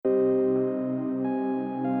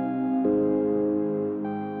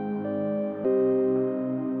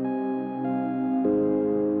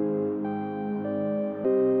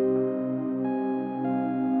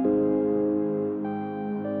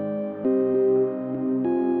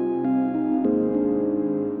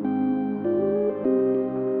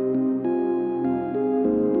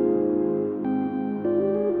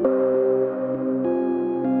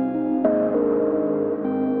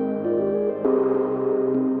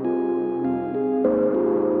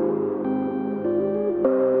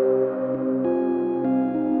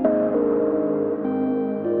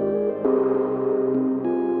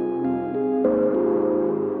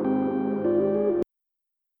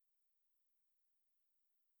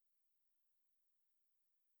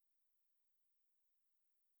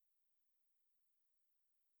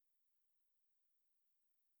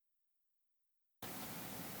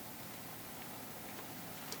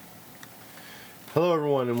Hello,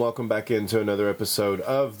 everyone, and welcome back into another episode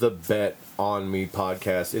of the Bet On Me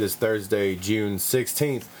podcast. It is Thursday, June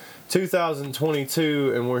 16th,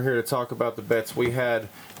 2022, and we're here to talk about the bets we had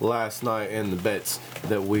last night and the bets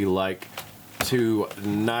that we like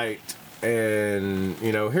tonight. And,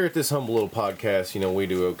 here at this humble little podcast, we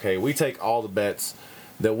do okay. We take all the bets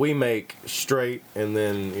that we make straight, and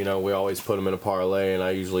then, we always put them in a parlay, and I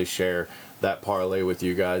usually share that parlay with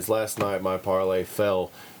you guys. Last night, my parlay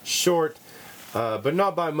fell short. But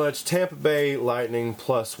not by much. Tampa Bay Lightning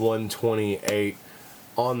plus 128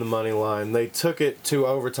 on the money line. They took it to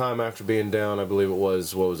overtime after being down, I believe it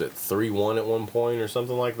was, 3-1 at one point or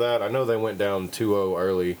something like that. I know they went down 2-0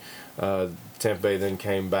 early. Tampa Bay then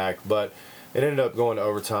came back, but it ended up going to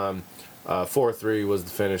overtime. 4-3 was the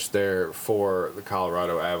finish there for the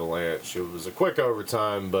Colorado Avalanche. It was a quick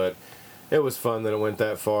overtime, but it was fun that it went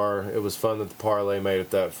that far. It was fun that the parlay made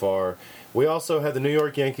it that far. We also had the New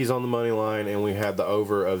York Yankees on the money line, and we had the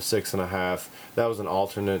over of 6.5. That was an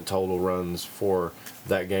alternate total runs for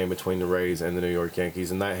that game between the Rays and the New York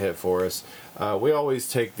Yankees, and that hit for us. We always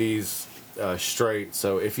take these straight,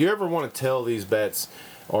 so if you ever want to tell these bets,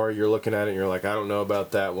 or you're looking at it and you're like, I don't know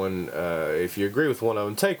about that one, if you agree with one of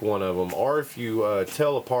them, take one of them. Or if you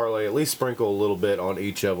tell a parlay, at least sprinkle a little bit on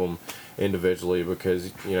each of them individually,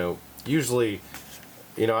 because, usually,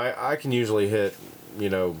 I can usually hit,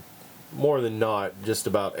 more than not, just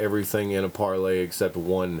about everything in a parlay except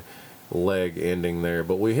one leg ending there.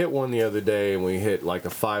 But we hit one the other day, and we hit like a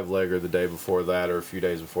 5-legger the day before that, or a few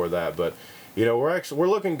days before that. But we're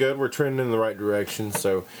looking good. We're trending in the right direction.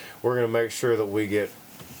 So we're gonna make sure that we get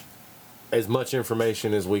as much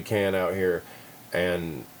information as we can out here,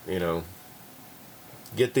 and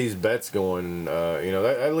get these bets going.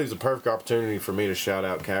 That leaves a perfect opportunity for me to shout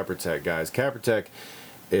out CapperTech, guys. CapperTech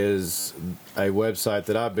is a website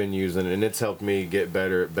that I've been using, and it's helped me get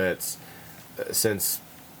better at bets since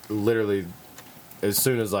literally as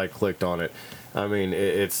soon as I clicked on it. I mean,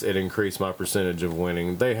 it increased my percentage of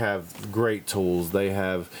winning. They have great tools. They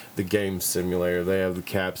have the game simulator. They have the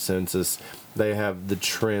cap census. They have the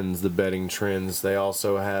trends, the betting trends. They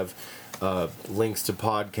also have links to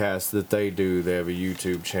podcasts that they do. They have a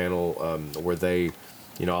YouTube channel where they,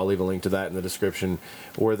 I'll leave a link to that in the description,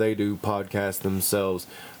 where they do podcasts themselves.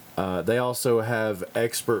 They also have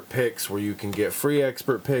expert picks where you can get free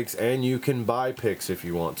expert picks, and you can buy picks if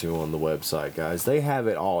you want to on the website, guys. They have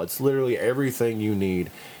it all. It's literally everything you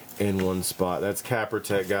need in one spot. That's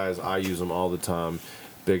CapperTech, guys. I use them all the time.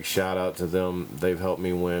 Big shout out to them. They've helped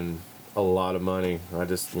me win a lot of money. I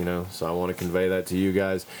just, so I want to convey that to you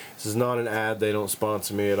guys. This is not an ad. They don't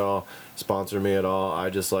sponsor me at all. I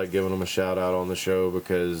just like giving them a shout out on the show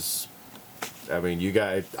because, you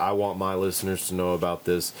guys, I want my listeners to know about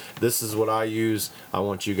this. This is what I use. I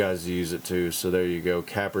want you guys to use it too. So there you go.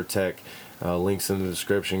 CapperTech. Links in the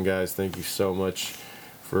description, guys. Thank you so much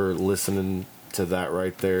for listening to that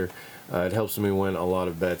right there. It helps me win a lot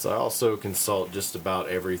of bets. I also consult just about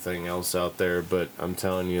everything else out there, but I'm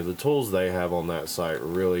telling you, the tools they have on that site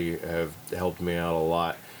really have helped me out a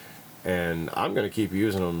lot. And I'm going to keep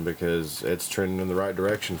using them because it's trending in the right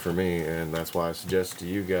direction for me, and that's why I suggest to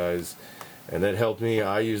you guys. And that helped me.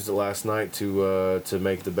 I used it last night to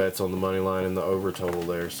make the bets on the money line and the over total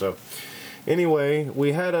there. So anyway,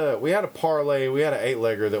 we had a parlay. We had an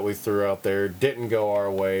 8-legger that we threw out there. Didn't go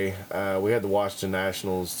our way. We had the Washington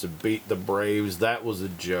Nationals to beat the Braves. That was a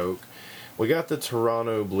joke. We got the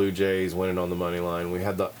Toronto Blue Jays winning on the money line. We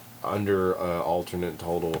had the under alternate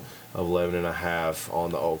total of 11.5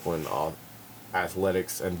 on the Oakland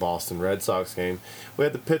Athletics and Boston Red Sox game. We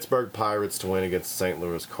had the Pittsburgh Pirates to win against the St.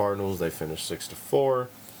 Louis Cardinals. They finished 6-4.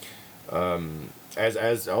 I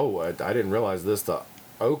didn't realize this. The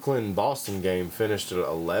Oakland-Boston game finished at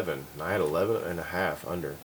 11. I had 11.5 under.